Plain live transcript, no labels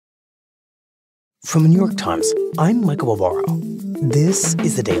From the New York Times, I'm Michael Bavaro. This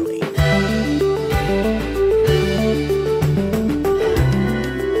is The Daily.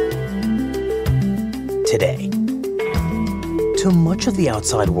 Today, to much of the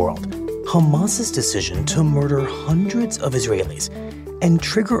outside world, Hamas's decision to murder hundreds of Israelis and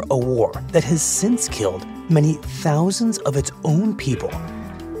trigger a war that has since killed many thousands of its own people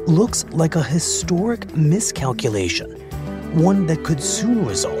looks like a historic miscalculation, one that could soon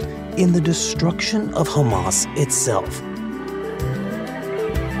result in the destruction of Hamas itself.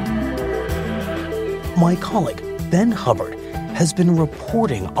 My colleague, Ben Hubbard, has been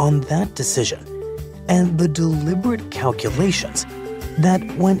reporting on that decision and the deliberate calculations that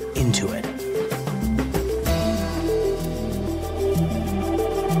went into it.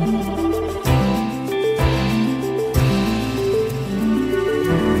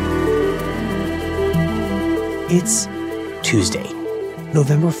 It's Tuesday,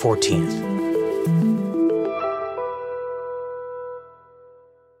 November 14th.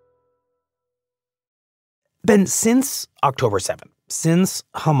 Ben, since October 7th, since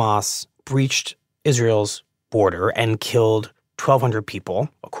Hamas breached Israel's border and killed 1,200 people,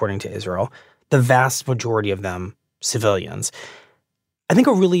 according to Israel, the vast majority of them civilians, I think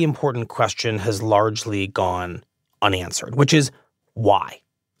a really important question has largely gone unanswered, which is why?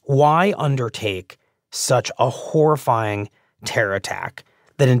 Why undertake such a horrifying terror attack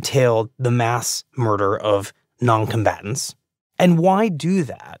that entailed the mass murder of non-combatants? And why do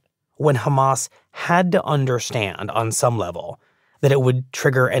that when Hamas had to understand on some level that it would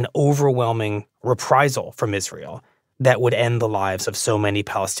trigger an overwhelming reprisal from Israel that would end the lives of so many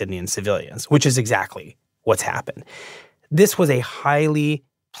Palestinian civilians, which is exactly what's happened. This was a highly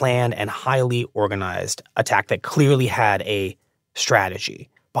planned and highly organized attack that clearly had a strategy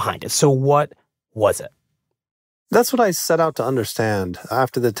behind it. So what was it? That's what I set out to understand.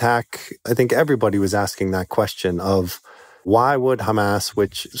 After the attack, I think everybody was asking that question of why would Hamas,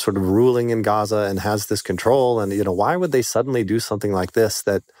 which sort of ruling in Gaza and has this control, and why would they suddenly do something like this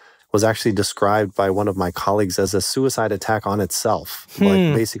that was actually described by one of my colleagues as a suicide attack on itself?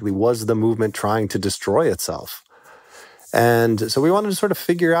 Like basically was the movement trying to destroy itself? And so we wanted to sort of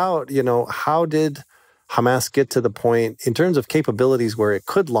figure out, how did Hamas get to the point in terms of capabilities where it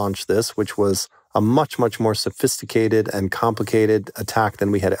could launch this, which was a much, much more sophisticated and complicated attack than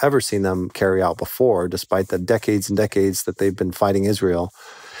we had ever seen them carry out before, despite the decades and decades that they've been fighting Israel.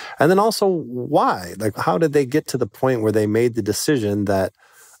 And then also why? Like, how did they get to the point where they made the decision that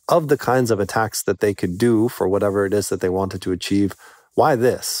of the kinds of attacks that they could do for whatever it is that they wanted to achieve, why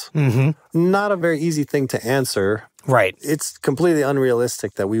this? Not a very easy thing to answer. Right. It's completely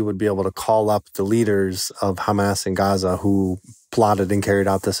unrealistic that we would be able to call up the leaders of Hamas in Gaza who plotted and carried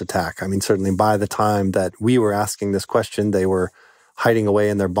out this attack. I mean, certainly by the time that we were asking this question, they were hiding away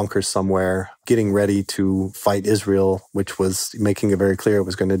in their bunkers somewhere, getting ready to fight Israel, which was making it very clear it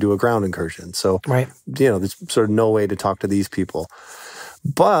was going to do a ground incursion. So, there's sort of no way to talk to these people.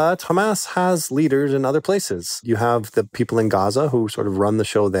 But Hamas has leaders in other places. You have the people in Gaza who sort of run the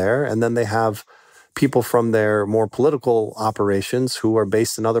show there, and then they have people from their more political operations who are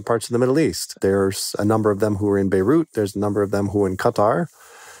based in other parts of the Middle East. There's a number of them who are in Beirut. There's a number of them who are in Qatar.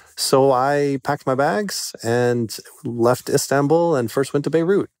 So I packed my bags and left Istanbul and first went to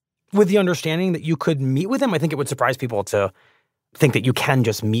Beirut. With the understanding that you could meet with them, I think it would surprise people to think that you can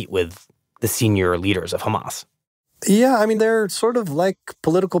just meet with the senior leaders of Hamas. Yeah, I mean, they're sort of like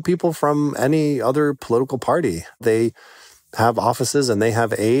political people from any other political party. They have offices and they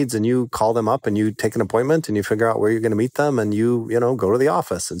have aides, and you call them up and you take an appointment and you figure out where you're going to meet them and you go to the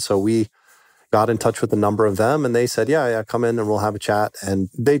office. And so we got in touch with a number of them and they said, yeah, come in and we'll have a chat. And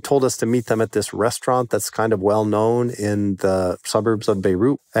they told us to meet them at this restaurant that's kind of well known in the suburbs of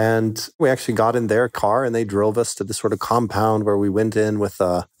Beirut. And we actually got in their car and they drove us to this sort of compound where we went in with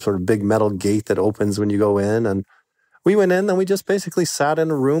a sort of big metal gate that opens when you go in. And we went in and we just basically sat in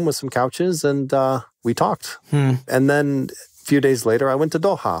a room with some couches and we talked. And then a few days later, I went to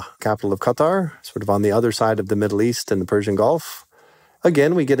Doha, capital of Qatar, sort of on the other side of the Middle East and the Persian Gulf.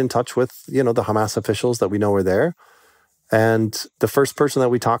 Again, we get in touch with, the Hamas officials that we know are there. And the first person that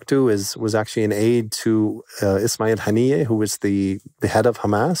we talked to was actually an aide to Ismail Haniyeh, who was the head of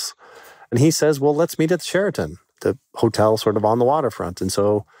Hamas. And he says, well, let's meet at the Sheraton, the hotel sort of on the waterfront. And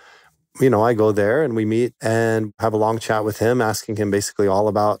so I go there and we meet and have a long chat with him, asking him basically all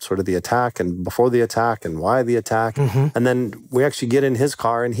about sort of the attack and before the attack and why the attack. And then we actually get in his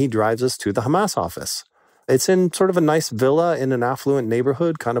car and he drives us to the Hamas office. It's in sort of a nice villa in an affluent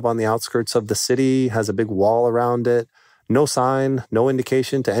neighborhood, kind of on the outskirts of the city, has a big wall around it. No sign, no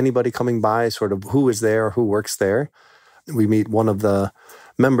indication to anybody coming by sort of who is there, who works there. We meet one of the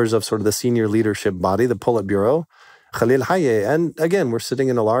members of sort of the senior leadership body, the Politburo, Khalil Hayye. And again, we're sitting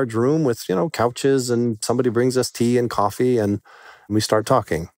in a large room with, couches, and somebody brings us tea and coffee, and we start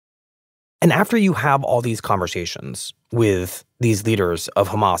talking. And after you have all these conversations with these leaders of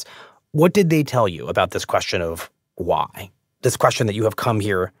Hamas, what did they tell you about this question of why? This question that you have come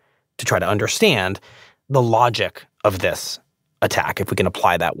here to try to understand the logic of this attack, if we can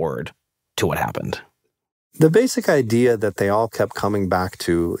apply that word to what happened. The basic idea that they all kept coming back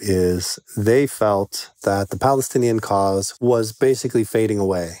to is they felt that the Palestinian cause was basically fading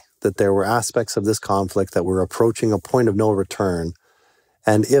away, that there were aspects of this conflict that were approaching a point of no return.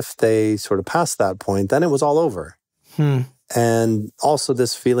 And if they sort of passed that point, then it was all over. And also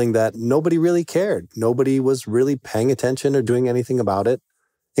this feeling that nobody really cared. Nobody was really paying attention or doing anything about it,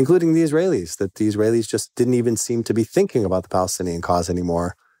 including the Israelis, that the Israelis just didn't even seem to be thinking about the Palestinian cause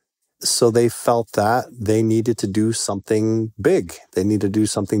anymore. So they felt that they needed to do something big. They needed to do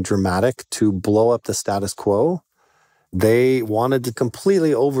something dramatic to blow up the status quo. They wanted to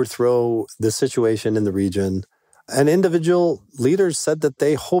completely overthrow the situation in the region. And individual leaders said that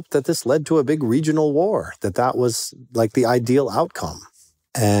they hoped that this led to a big regional war, that was like the ideal outcome,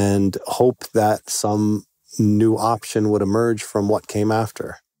 and hope that some new option would emerge from what came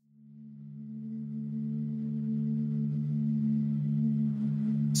after.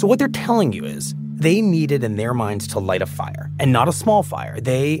 So what they're telling you is they needed in their minds to light a fire, and not a small fire.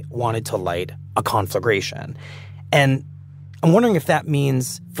 They wanted to light a conflagration. And I'm wondering if that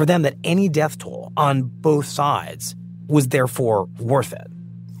means for them that any death toll on both sides was therefore worth it.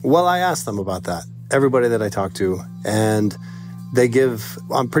 Well, I asked them about that, everybody that I talked to, and they give,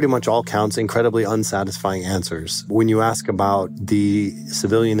 on pretty much all counts, incredibly unsatisfying answers. When you ask about the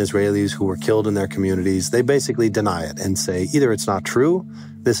civilian Israelis who were killed in their communities, they basically deny it and say either it's not true,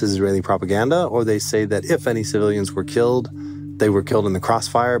 this is Israeli propaganda, or they say that if any civilians were killed, they were killed in the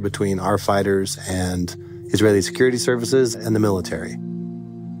crossfire between our fighters and Israeli security services and the military.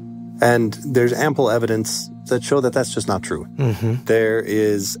 And there's ample evidence that show that that's just not true. There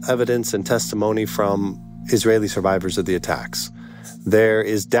is evidence and testimony from Israeli survivors of the attacks. There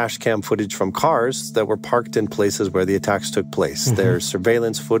is dash cam footage from cars that were parked in places where the attacks took place. There's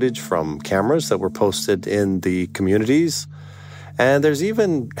surveillance footage from cameras that were posted in the communities. And there's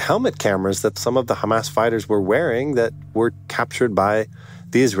even helmet cameras that some of the Hamas fighters were wearing that were captured by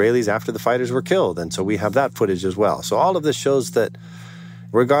the Israelis after the fighters were killed. And so we have that footage as well. So all of this shows that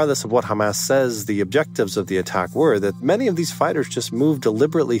regardless of what Hamas says the objectives of the attack were, that many of these fighters just moved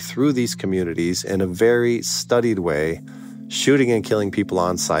deliberately through these communities in a very studied way, shooting and killing people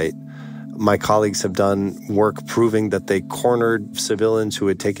on sight. My colleagues have done work proving that they cornered civilians who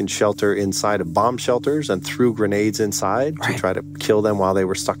had taken shelter inside of bomb shelters and threw grenades inside to try to kill them while they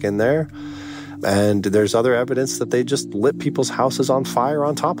were stuck in there. And there's other evidence that they just lit people's houses on fire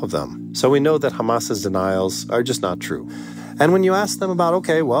on top of them. So we know that Hamas's denials are just not true. And when you ask them about,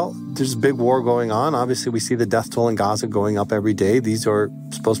 okay, well, there's a big war going on. Obviously, we see the death toll in Gaza going up every day. These are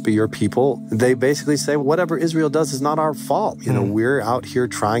supposed to be your people. They basically say whatever Israel does is not our fault. We're out here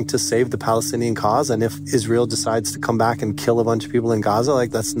trying to save the Palestinian cause. And if Israel decides to come back and kill a bunch of people in Gaza,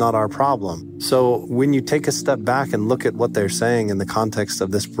 that's not our problem. So when you take a step back and look at what they're saying in the context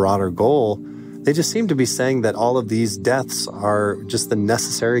of this broader goal, they just seem to be saying that all of these deaths are just the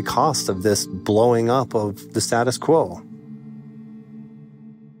necessary cost of this blowing up of the status quo.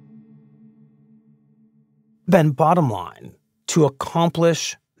 Ben, bottom line, to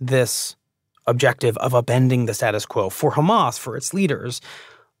accomplish this objective of upending the status quo for Hamas, for its leaders,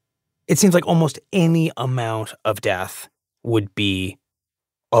 it seems like almost any amount of death would be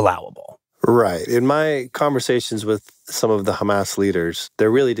allowable. Right. In my conversations with some of the Hamas leaders,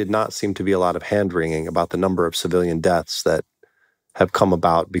 there really did not seem to be a lot of hand-wringing about the number of civilian deaths that have come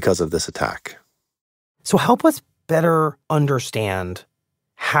about because of this attack. So help us better understand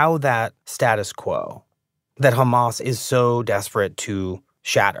how that status quo that Hamas is so desperate to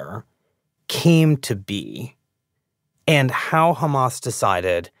shatter came to be, and how Hamas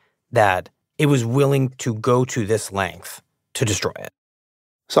decided that it was willing to go to this length to destroy it.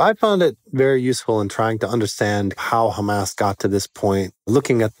 So I found it very useful in trying to understand how Hamas got to this point,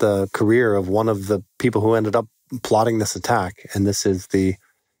 looking at the career of one of the people who ended up plotting this attack. And this is the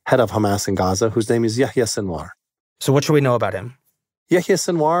head of Hamas in Gaza, whose name is Yahya Sinwar. So what should we know about him? Yahya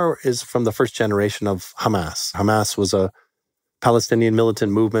Sinwar is from the first generation of Hamas. Hamas was a Palestinian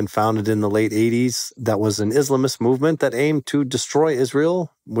militant movement founded in the late 80s that was an Islamist movement that aimed to destroy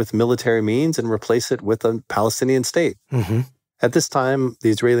Israel with military means and replace it with a Palestinian state. At this time, the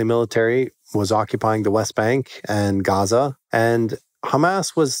Israeli military was occupying the West Bank and Gaza, and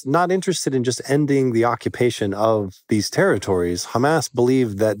Hamas was not interested in just ending the occupation of these territories. Hamas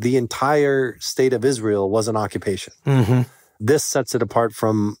believed that the entire state of Israel was an occupation. Mm-hmm. This sets it apart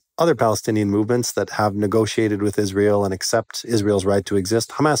from other Palestinian movements that have negotiated with Israel and accept Israel's right to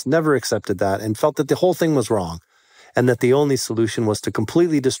exist. Hamas never accepted that and felt that the whole thing was wrong and that the only solution was to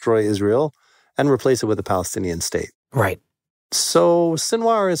completely destroy Israel and replace it with a Palestinian state. Right. So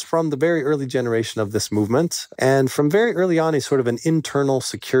Sinwar is from the very early generation of this movement. And from very early on, he's sort of an internal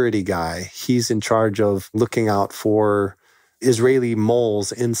security guy. He's in charge of looking out for Israeli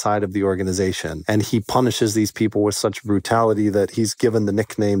moles inside of the organization. And he punishes these people with such brutality that he's given the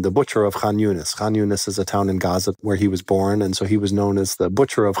nickname the Butcher of Khan Yunis. Khan Yunis is a town in Gaza where he was born. And so he was known as the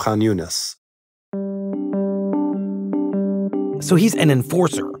Butcher of Khan Yunis. So he's an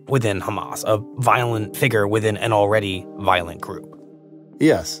enforcer within Hamas, a violent figure within an already violent group.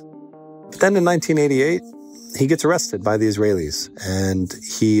 Yes. But then in 1988, he gets arrested by the Israelis, and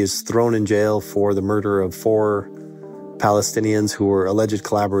he is thrown in jail for the murder of 4 Palestinians who were alleged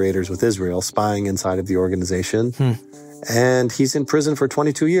collaborators with Israel, spying inside of the organization. And he's in prison for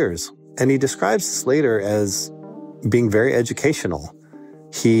 22 years. And he describes this later as being very educational.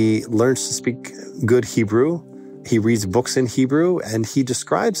 He learns to speak good Hebrew. He reads books in Hebrew, and he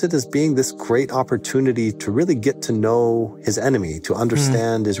describes it as being this great opportunity to really get to know his enemy, to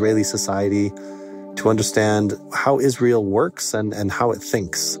understand Israeli society, to understand how Israel works and how it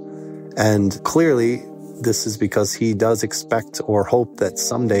thinks. And clearly, this is because he does expect or hope that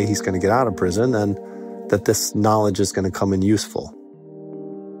someday he's going to get out of prison and that this knowledge is going to come in useful.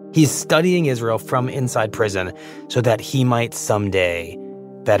 He's studying Israel from inside prison so that he might someday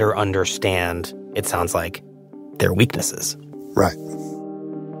better understand, it sounds like, their weaknesses. Right.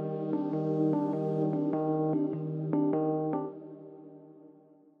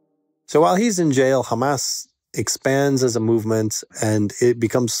 So while he's in jail, Hamas expands as a movement, and it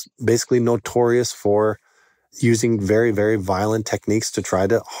becomes basically notorious for using very, very violent techniques to try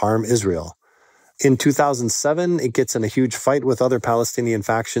to harm Israel. In 2007, it gets in a huge fight with other Palestinian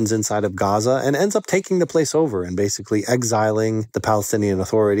factions inside of Gaza and ends up taking the place over and basically exiling the Palestinian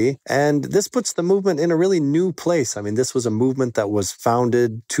Authority. And this puts the movement in a really new place. I mean, this was a movement that was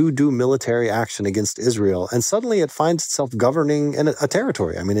founded to do military action against Israel. And suddenly it finds itself governing in a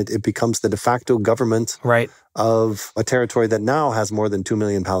territory. I mean, it becomes the de facto government of a territory that now has more than 2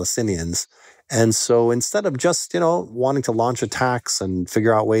 million Palestinians. And so instead of just, wanting to launch attacks and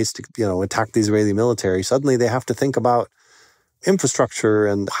figure out ways to, attack the Israeli military, suddenly they have to think about infrastructure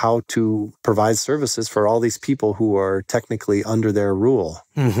and how to provide services for all these people who are technically under their rule.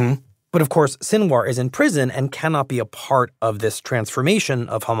 Mm-hmm. But of course, Sinwar is in prison and cannot be a part of this transformation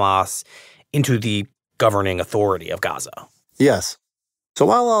of Hamas into the governing authority of Gaza. Yes. So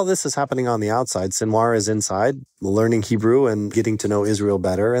while all this is happening on the outside, Sinwar is inside, learning Hebrew and getting to know Israel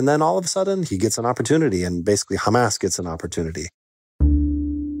better. And then all of a sudden, he gets an opportunity, and basically Hamas gets an opportunity.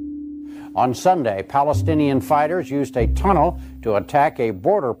 On Sunday, Palestinian fighters used a tunnel to attack a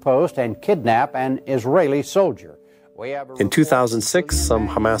border post and kidnap an Israeli soldier. In 2006, some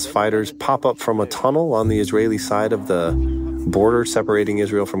Hamas fighters pop up from a tunnel on the Israeli side of the border separating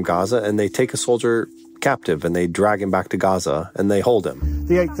Israel from Gaza, and they take a soldier captive and they drag him back to Gaza and they hold him.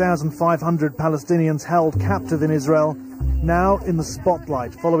 The 8,500 Palestinians held captive in Israel, now in the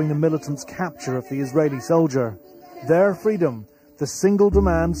spotlight following the militants' capture of the Israeli soldier. Their freedom, the single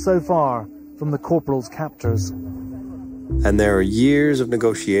demand so far from the corporal's captors. And there are years of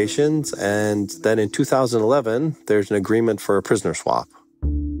negotiations, and then in 2011, there's an agreement for a prisoner swap.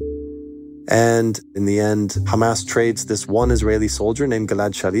 And in the end, Hamas trades this one Israeli soldier named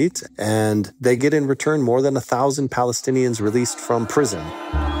Gilad Shalit, and they get in return more than 1,000 Palestinians released from prison.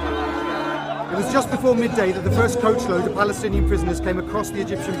 It was just before midday that the first coachload of Palestinian prisoners came across the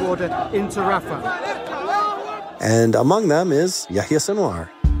Egyptian border into Rafah. And among them is Yahya Sinwar.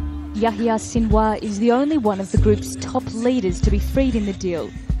 Yahya Sinwar is the only one of the group's top leaders to be freed in the deal.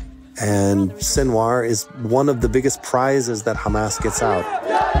 And Sinwar is one of the biggest prizes that Hamas gets out.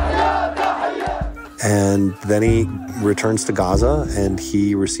 And then he returns to Gaza and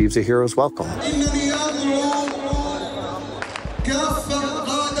he receives a hero's welcome.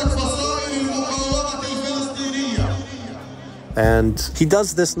 And he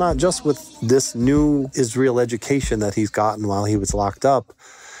does this not just with this new Israel education that he's gotten while he was locked up,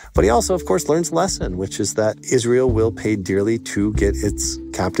 but he also, of course, learns a lesson, which is that Israel will pay dearly to get its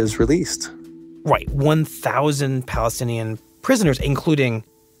captives released. Right. 1,000 Palestinian prisoners, including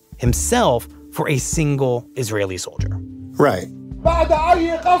himself, for a single Israeli soldier. Right. بعد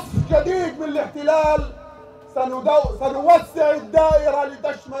أي قصف جديد من الاحتلال سنوسع الدائرة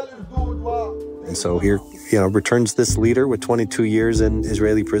لتشمل الحدود And so here, returns this leader with 22 years in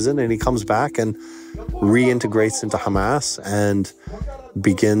Israeli prison, and he comes back and reintegrates into Hamas and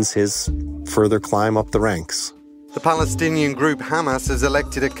begins his further climb up the ranks. The Palestinian group Hamas has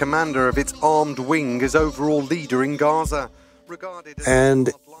elected a commander of its armed wing as overall leader in Gaza.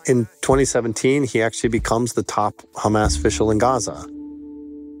 And in 2017, he actually becomes the top Hamas official in Gaza.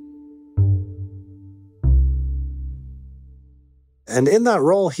 And in that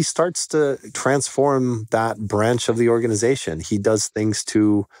role, he starts to transform that branch of the organization. He does things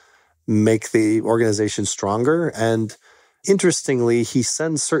to make the organization stronger. And interestingly, he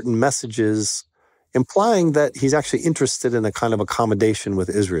sends certain messages implying that he's actually interested in a kind of accommodation with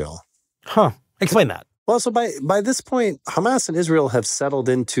Israel. Huh. Explain that. Well, so by this point, Hamas and Israel have settled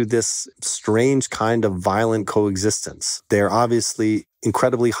into this strange kind of violent coexistence. They're obviously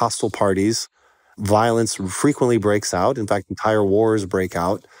incredibly hostile parties. Violence frequently breaks out. In fact, entire wars break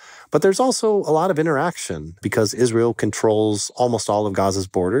out. But there's also a lot of interaction because Israel controls almost all of Gaza's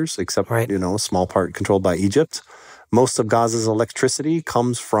borders, except, a small part controlled by Egypt. Most of Gaza's electricity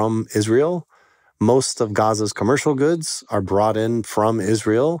comes from Israel. Most of Gaza's commercial goods are brought in from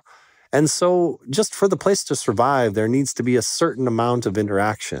Israel. And so just for the place to survive, there needs to be a certain amount of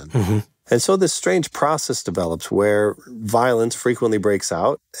interaction. Mm-hmm. And so this strange process develops where violence frequently breaks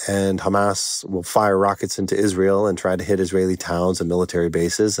out, and Hamas will fire rockets into Israel and try to hit Israeli towns and military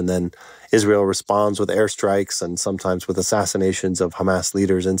bases. And then Israel responds with airstrikes and sometimes with assassinations of Hamas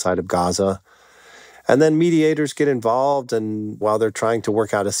leaders inside of Gaza. And then mediators get involved, and while they're trying to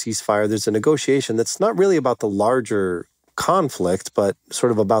work out a ceasefire, there's a negotiation that's not really about the larger conflict, but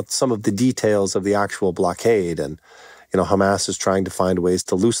sort of about some of the details of the actual blockade. And Hamas is trying to find ways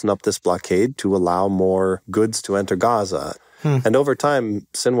to loosen up this blockade to allow more goods to enter Gaza. And over time,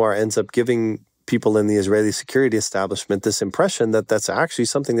 Sinwar ends up giving people in the Israeli security establishment this impression that that's actually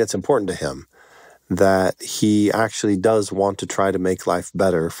something that's important to him, that he actually does want to try to make life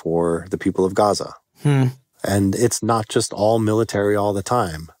better for the people of Gaza. And it's not just all military all the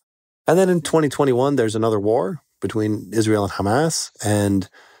time. And then in 2021, there's another war between Israel and Hamas. And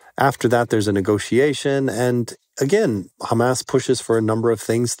after that, there's a negotiation. And again, Hamas pushes for a number of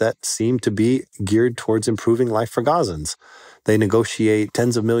things that seem to be geared towards improving life for Gazans. They negotiate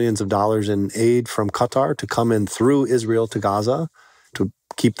tens of millions of dollars in aid from Qatar to come in through Israel to Gaza to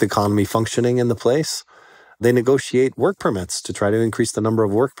keep the economy functioning in the place. They negotiate work permits to try to increase the number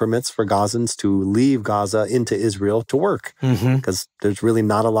of work permits for Gazans to leave Gaza into Israel to work, because there's really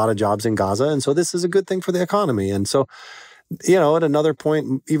not a lot of jobs in Gaza. And so this is a good thing for the economy. And so, at another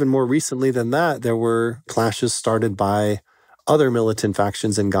point, even more recently than that, there were clashes started by other militant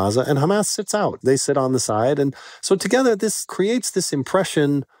factions in Gaza, and Hamas sits out. They sit on the side. And so together, this creates this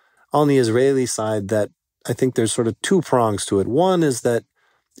impression on the Israeli side that I think there's sort of two prongs to it. One is that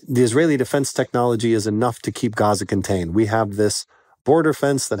the Israeli defense technology is enough to keep Gaza contained. We have this border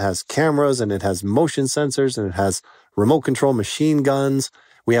fence that has cameras, and it has motion sensors, and it has remote control machine guns.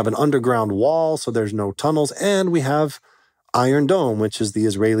 We have an underground wall, so there's no tunnels. And we have Iron Dome, which is the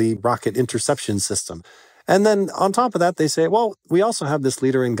Israeli rocket interception system. And then on top of that, they say, well, we also have this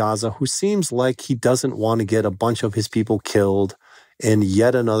leader in Gaza who seems like he doesn't want to get a bunch of his people killed in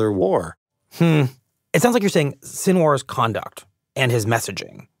yet another war. It sounds like you're saying Sinwar's conduct and his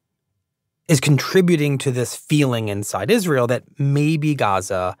messaging is contributing to this feeling inside Israel that maybe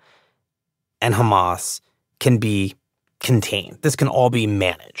Gaza and Hamas can be contained. This can all be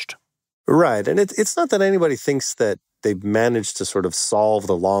managed. Right. And it's not that anybody thinks that they've managed to sort of solve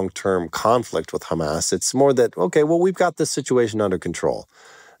the long-term conflict with Hamas. It's more that, okay, well, we've got this situation under control,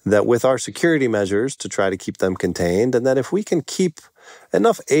 that with our security measures to try to keep them contained, and that if we can keep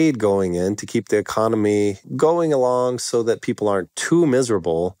enough aid going in to keep the economy going along so that people aren't too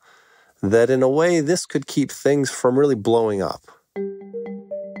miserable, that in a way this could keep things from really blowing up.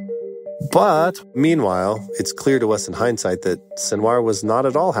 But meanwhile, it's clear to us in hindsight that Sinwar was not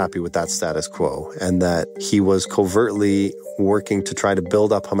at all happy with that status quo, and that he was covertly working to try to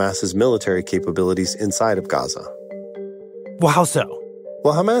build up Hamas's military capabilities inside of Gaza. Well, how so?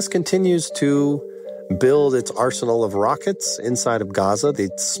 Well, Hamas continues to build its arsenal of rockets inside of Gaza. They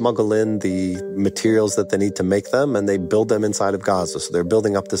smuggle in the materials that they need to make them, and they build them inside of Gaza. So they're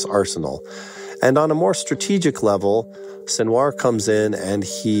building up this arsenal. And on a more strategic level, Sinwar comes in and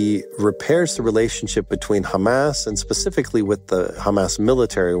he repairs the relationship between Hamas, and specifically with the Hamas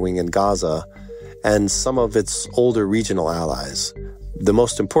military wing in Gaza, and some of its older regional allies. The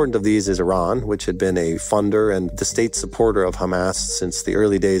most important of these is Iran, which had been a funder and the state supporter of Hamas since the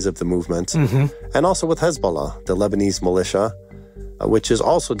early days of the movement. And also with Hezbollah, the Lebanese militia, which is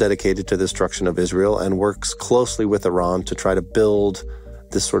also dedicated to the destruction of Israel and works closely with Iran to try to build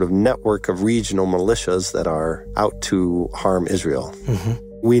this sort of network of regional militias that are out to harm Israel.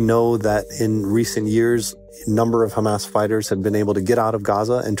 We know that in recent years, a number of Hamas fighters have been able to get out of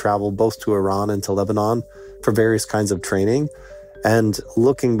Gaza and travel both to Iran and to Lebanon for various kinds of training. And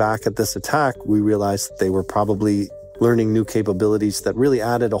looking back at this attack, we realized that they were probably learning new capabilities that really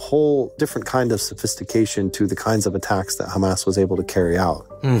added a whole different kind of sophistication to the kinds of attacks that Hamas was able to carry out.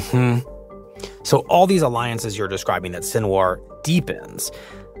 So all these alliances you're describing that Sinwar deepens,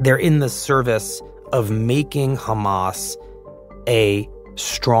 they're in the service of making Hamas a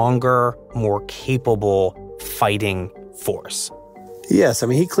stronger, more capable fighting force. Yes, I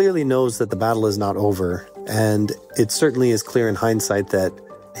mean, he clearly knows that the battle is not over. And it certainly is clear in hindsight that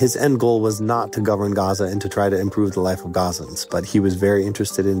his end goal was not to govern Gaza and to try to improve the life of Gazans, but he was very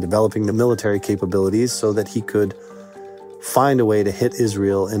interested in developing the military capabilities so that he could find a way to hit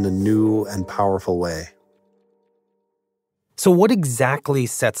Israel in a new and powerful way. So what exactly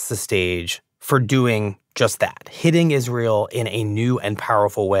sets the stage for doing just that, hitting Israel in a new and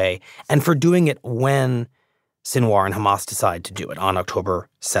powerful way, and for doing it when Sinwar and Hamas decide to do it on October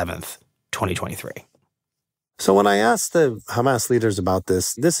 7th, 2023? So when I asked the Hamas leaders about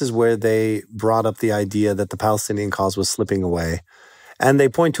this is where they brought up the idea that the Palestinian cause was slipping away. And they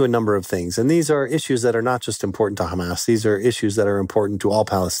point to a number of things. And these are issues that are not just important to Hamas. These are issues that are important to all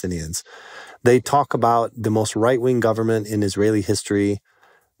Palestinians. They talk about the most right-wing government in Israeli history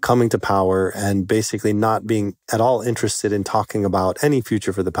coming to power and basically not being at all interested in talking about any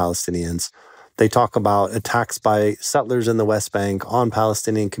future for the Palestinians. They talk about attacks by settlers in the West Bank on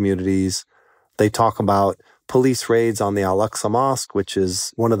Palestinian communities. They talk about police raids on the Al-Aqsa Mosque, which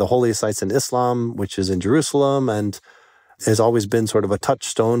is one of the holiest sites in Islam, which is in Jerusalem, and has always been sort of a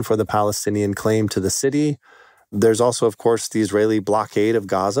touchstone for the Palestinian claim to the city. There's also, of course, the Israeli blockade of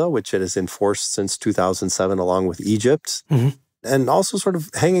Gaza, which it has enforced since 2007 along with Egypt. And also sort of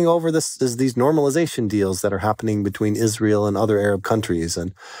hanging over this is these normalization deals that are happening between Israel and other Arab countries.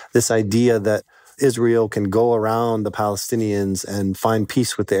 And this idea that Israel can go around the Palestinians and find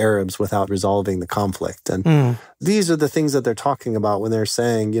peace with the Arabs without resolving the conflict. And these are the things that they're talking about when they're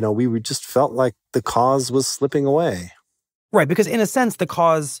saying, you know, we just felt like the cause was slipping away. Right, because in a sense, the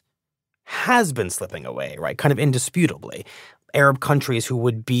cause has been slipping away, right, kind of indisputably. Arab countries who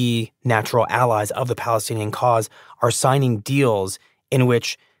would be natural allies of the Palestinian cause are signing deals in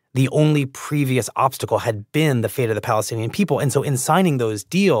which the only previous obstacle had been the fate of the Palestinian people. And so in signing those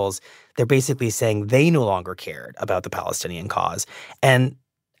deals, they're basically saying they no longer cared about the Palestinian cause. And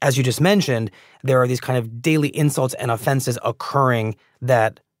as you just mentioned, there are these kind of daily insults and offenses occurring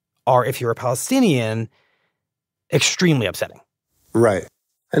that are, if you're a Palestinian, extremely upsetting. Right.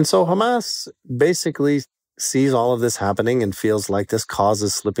 And so Hamas basically sees all of this happening and feels like this cause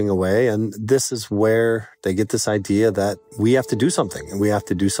is slipping away. And this is where they get this idea that we have to do something, and we have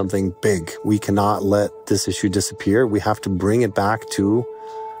to do something big. We cannot let this issue disappear. We have to bring it back to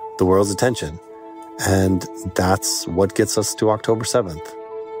the world's attention. And that's what gets us to October 7th.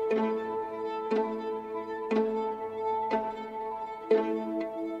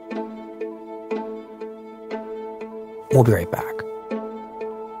 We'll be right back.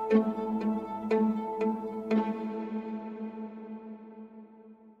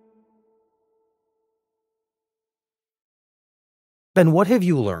 Ben, what have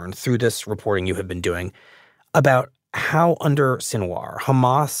you learned through this reporting you have been doing about how under Sinwar,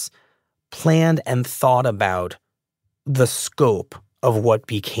 Hamas planned and thought about the scope of what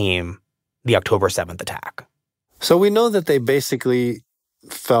became the October 7th attack? So we know that they basically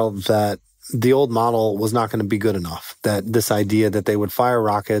felt that the old model was not going to be good enough, that this idea that they would fire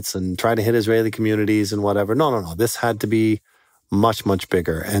rockets and try to hit Israeli communities and whatever. No. This had to be much, much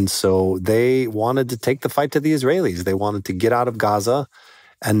bigger. And so they wanted to take the fight to the Israelis. They wanted to get out of Gaza,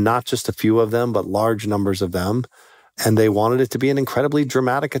 and not just a few of them, but large numbers of them. And they wanted it to be an incredibly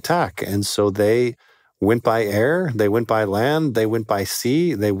dramatic attack. And so they went by air, they went by land, they went by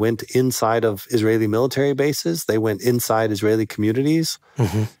sea, they went inside of Israeli military bases, they went inside Israeli communities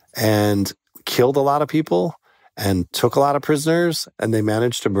and killed a lot of people and took a lot of prisoners, and they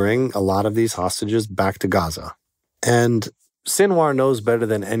managed to bring a lot of these hostages back to Gaza. And Sinwar knows better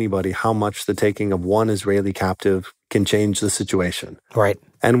than anybody how much the taking of one Israeli captive can change the situation. Right.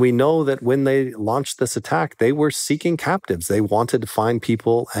 And we know that when they launched this attack, they were seeking captives. They wanted to find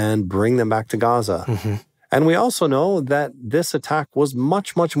people and bring them back to Gaza. And we also know that this attack was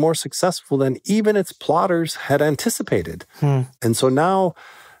much, much more successful than even its plotters had anticipated. And so now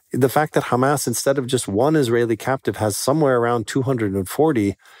the fact that Hamas, instead of just one Israeli captive, has somewhere around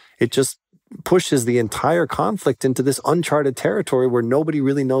 240, it just pushes the entire conflict into this uncharted territory where nobody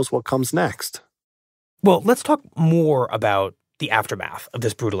really knows what comes next. Well, let's talk more about the aftermath of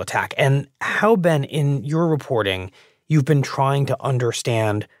this brutal attack and how, Ben, in your reporting, you've been trying to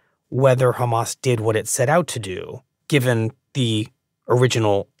understand whether Hamas did what it set out to do, given the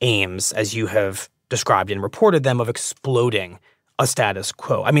original aims, as you have described and reported them, of exploding a status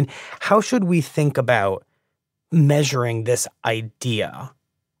quo. I mean, how should we think about measuring this idea,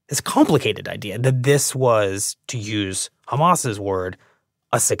 this complicated idea, that this was, to use Hamas's word,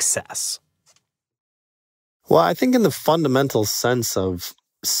 a success? Well, I think in the fundamental sense of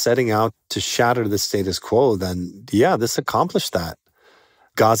setting out to shatter the status quo, then, yeah, this accomplished that.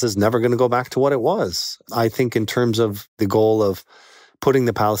 Gaza's never going to go back to what it was. I think in terms of the goal of putting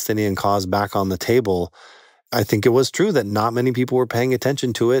the Palestinian cause back on the table, I think it was true that not many people were paying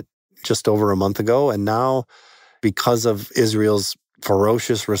attention to it just over a month ago. And now, because of Israel's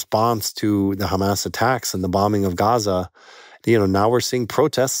ferocious response to the Hamas attacks and the bombing of Gaza, now we're seeing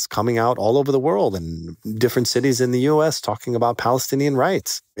protests coming out all over the world and different cities in the U.S. talking about Palestinian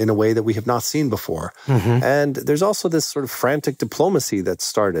rights in a way that we have not seen before. Mm-hmm. And there's also this sort of frantic diplomacy that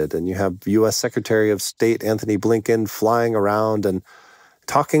started. And you have U.S. Secretary of State Anthony Blinken flying around and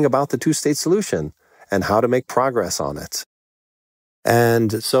talking about the two-state solution and how to make progress on it.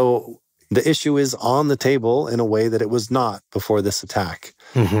 And so the issue is on the table in a way that it was not before this attack.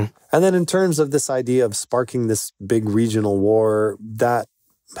 Mm-hmm. And then in terms of this idea of sparking this big regional war, that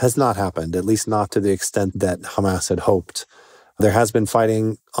has not happened, at least not to the extent that Hamas had hoped. There has been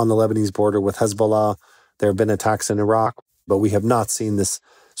fighting on the Lebanese border with Hezbollah. There have been attacks in Iraq, but we have not seen this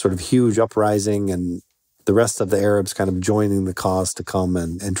sort of huge uprising and the rest of the Arabs kind of joining the cause to come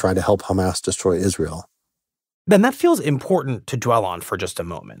and try to help Hamas destroy Israel. Ben, that feels important to dwell on for just a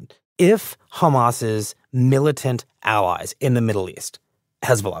moment. If Hamas's militant allies in the Middle East,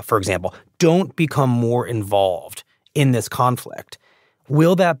 Hezbollah, for example, don't become more involved in this conflict,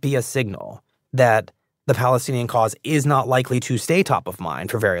 will that be a signal that the Palestinian cause is not likely to stay top of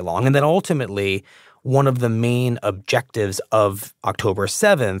mind for very long, and that ultimately one of the main objectives of October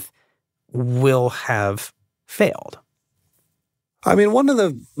 7th will have failed? I mean, one of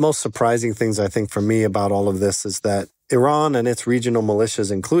the most surprising things I think for me about all of this is that Iran and its regional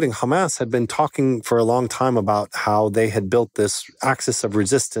militias, including Hamas, had been talking for a long time about how they had built this axis of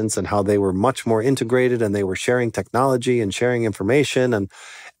resistance and how they were much more integrated and they were sharing technology and sharing information. And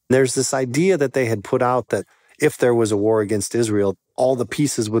there's this idea that they had put out that if there was a war against Israel, all the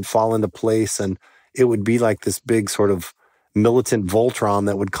pieces would fall into place and it would be like this big sort of militant Voltron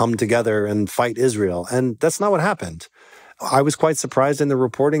that would come together and fight Israel. And that's not what happened. I was quite surprised in the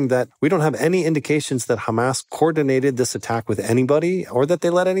reporting that we don't have any indications that Hamas coordinated this attack with anybody or that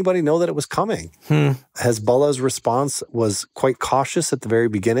they let anybody know that it was coming. Hezbollah's response was quite cautious at the very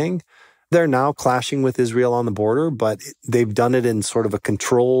beginning. They're now clashing with Israel on the border, but they've done it in sort of a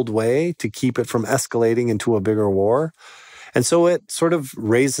controlled way to keep it from escalating into a bigger war. And so it sort of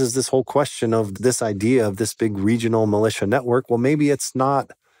raises this whole question of this idea of this big regional militia network. Well, maybe it's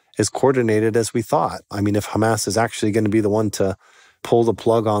not as coordinated as we thought. I mean, if Hamas is actually going to be the one to pull the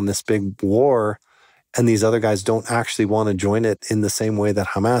plug on this big war and these other guys don't actually want to join it in the same way that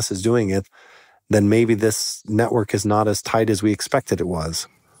Hamas is doing it, then maybe this network is not as tight as we expected it was.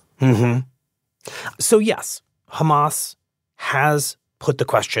 Mm-hmm. So yes, Hamas has put the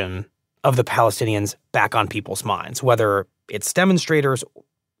question of the Palestinians back on people's minds, whether it's demonstrators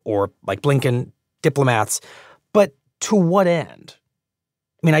or, like Blinken, diplomats. But to what end?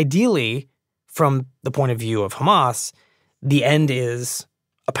 I mean, ideally, from the point of view of Hamas, the end is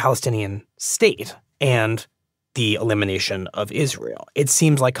a Palestinian state and the elimination of Israel. It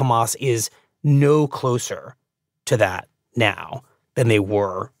seems like Hamas is no closer to that now than they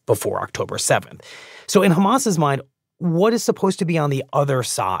were before October 7th. So in Hamas's mind, what is supposed to be on the other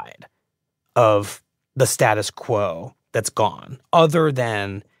side of the status quo that's gone, other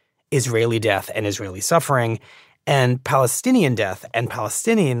than Israeli death and Israeli suffering, and Palestinian death and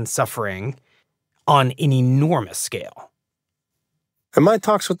Palestinian suffering on an enormous scale? In my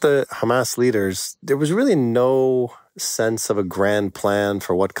talks with the Hamas leaders, there was really no sense of a grand plan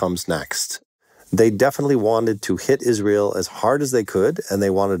for what comes next. They definitely wanted to hit Israel as hard as they could, and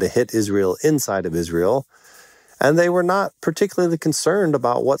they wanted to hit Israel inside of Israel. And they were not particularly concerned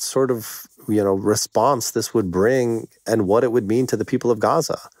about what sort of, response this would bring and what it would mean to the people of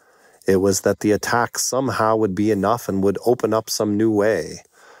Gaza. It was that the attack somehow would be enough and would open up some new way.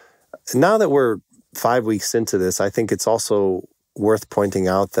 Now that we're 5 weeks into this, I think it's also worth pointing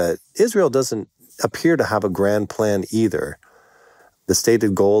out that Israel doesn't appear to have a grand plan either. The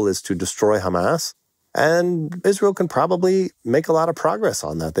stated goal is to destroy Hamas, and Israel can probably make a lot of progress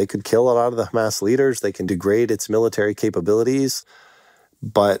on that. They could kill a lot of the Hamas leaders. They can degrade its military capabilities.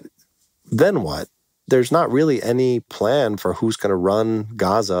 But then what? there's not really any plan for who's going to run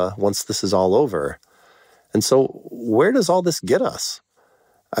Gaza once this is all over. And so where does all this get us?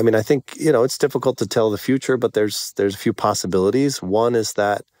 I mean, I think, it's difficult to tell the future, but there's a few possibilities. One is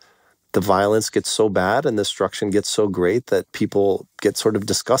that the violence gets so bad and the destruction gets so great that people get sort of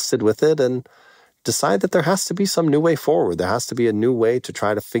disgusted with it and decide that there has to be some new way forward. There has to be a new way to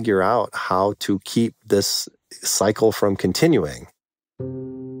try to figure out how to keep this cycle from continuing.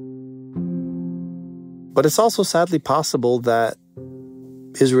 But it's also sadly possible that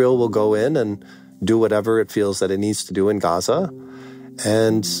Israel will go in and do whatever it feels that it needs to do in Gaza,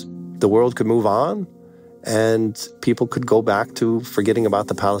 and the world could move on, and people could go back to forgetting about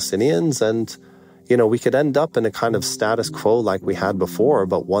the Palestinians, and, we could end up in a kind of status quo like we had before,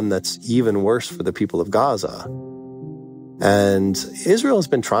 but one that's even worse for the people of Gaza. And Israel has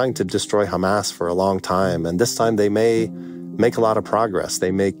been trying to destroy Hamas for a long time, and this time they may make a lot of progress.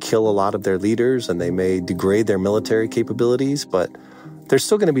 They may kill a lot of their leaders, and they may degrade their military capabilities, but there's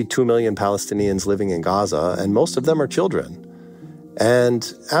still going to be 2 million Palestinians living in Gaza, and most of them are children.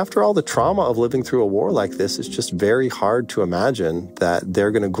 And after all the trauma of living through a war like this, it's just very hard to imagine that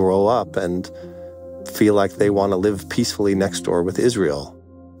they're going to grow up and feel like they want to live peacefully next door with Israel.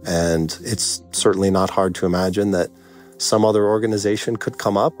 And it's certainly not hard to imagine that some other organization could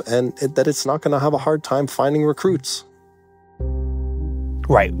come up and that it's not going to have a hard time finding recruits.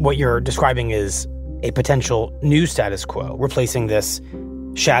 Right. What you're describing is a potential new status quo, replacing this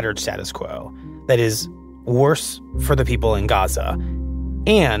shattered status quo that is worse for the people in Gaza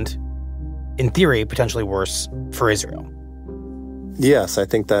and, in theory, potentially worse for Israel. Yes, I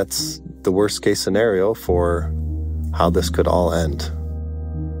think that's the worst case scenario for how this could all end.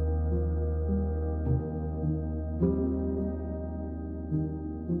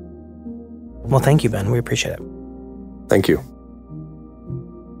 Well, thank you, Ben. We appreciate it. Thank you.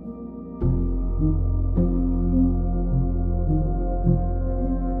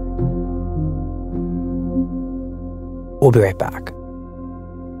 We'll be right back.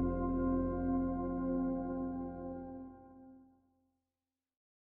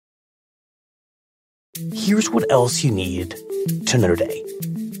 Here's what else you need to know today.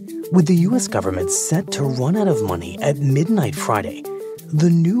 With the U.S. government set to run out of money at midnight Friday, the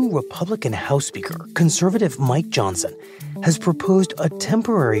new Republican House Speaker, conservative Mike Johnson, has proposed a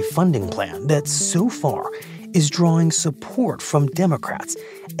temporary funding plan that so far is drawing support from Democrats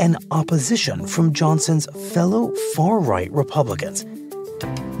and opposition from Johnson's fellow far-right Republicans.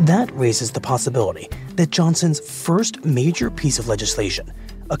 That raises the possibility that Johnson's first major piece of legislation,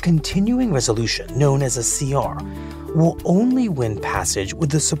 a continuing resolution known as a CR, will only win passage with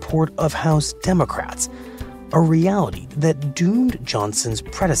the support of House Democrats, a reality that doomed Johnson's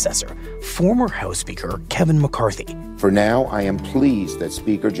predecessor, former House Speaker Kevin McCarthy. For now, I am pleased that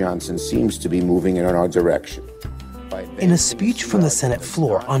Speaker Johnson seems to be moving in our direction. In a speech from the Senate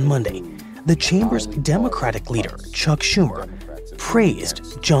floor on Monday, the chamber's Democratic leader, Chuck Schumer,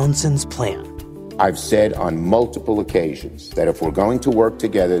 praised Johnson's plan. I've said on multiple occasions that if we're going to work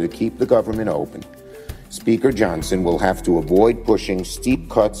together to keep the government open, Speaker Johnson will have to avoid pushing steep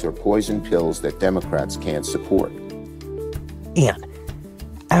cuts or poison pills that Democrats can't support. And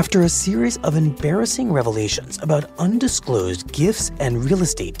after a series of embarrassing revelations about undisclosed gifts and real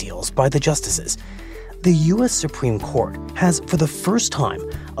estate deals by the justices, the U.S. Supreme Court has, for the first time,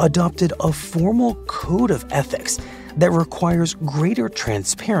 adopted a formal code of ethics that requires greater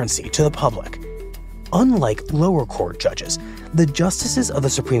transparency to the public. Unlike lower court judges, the justices of the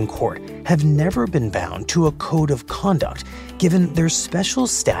Supreme Court have never been bound to a code of conduct given their special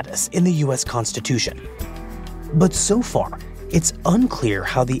status in the U.S. Constitution. But so far, it's unclear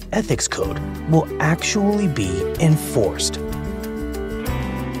how the ethics code will actually be enforced.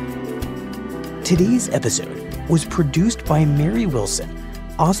 Today's episode was produced by Mary Wilson,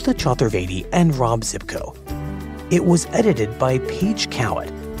 Asta Chaturvedi, and Rob Zipko. It was edited by Paige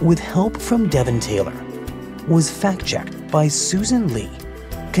Cowett with help from Devin Taylor, was fact-checked by Susan Lee,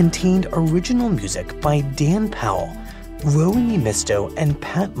 contained original music by Dan Powell, Rowan Misto, and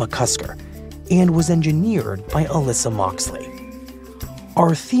Pat McCusker, and was engineered by Alyssa Moxley.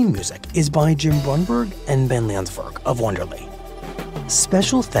 Our theme music is by Jim Brunberg and Ben Landsberg of Wonderly.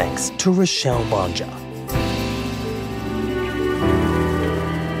 Special thanks to Rochelle Bonja.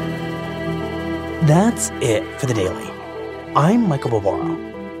 That's it for The Daily. I'm Michael Barbaro.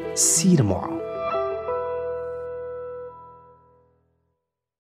 See you tomorrow.